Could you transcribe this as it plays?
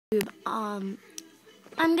I'm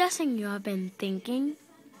guessing you have been thinking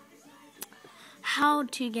how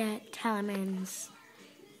to get Telemon's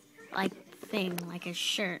thing, like a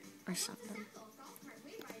shirt or something.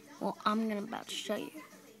 Well, I'm about to show you.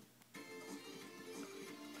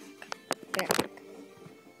 There.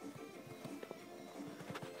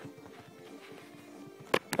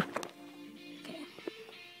 Okay.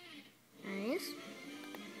 Nice.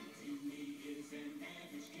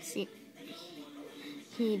 See,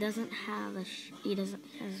 he doesn't have his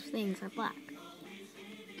things are black.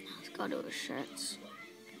 Let's go to his shirts.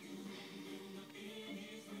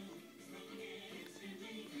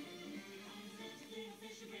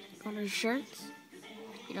 Go to his shirts.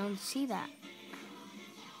 You don't see that.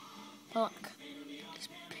 Look, his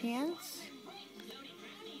pants.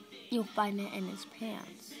 You'll find it in his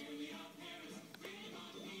pants.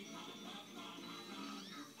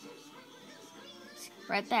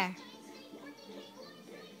 Right there.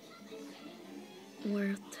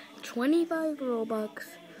 Worth 25 Robux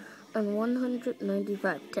and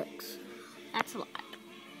 195 ticks. That's a lot.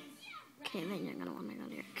 Okay, then you're gonna want to go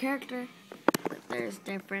to your character. But there's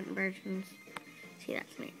different versions. See,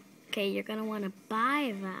 that's me. Okay, you're gonna want to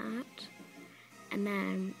buy that, and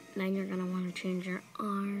then you're gonna want to change your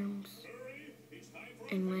arms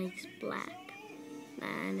and legs black.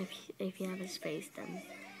 And if you have his face, then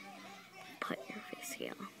put your face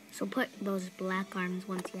here. So put those black arms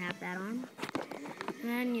once you have that on. And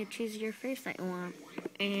then you choose your face that you want.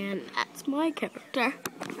 And that's my character.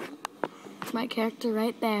 It's my character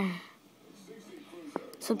right there.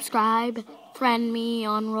 Subscribe, friend me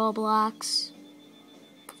on Roblox.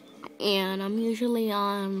 And I'm usually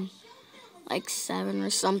on like 7 or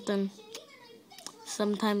something.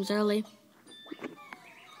 Sometimes early.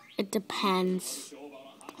 It depends.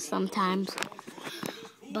 Sometimes.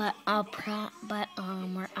 But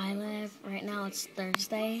where I live right now, it's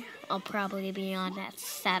Thursday. I'll probably be on that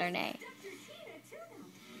Saturday.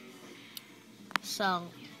 So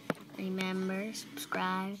remember,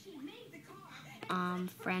 subscribe,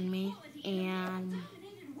 friend me, and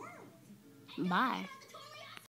bye.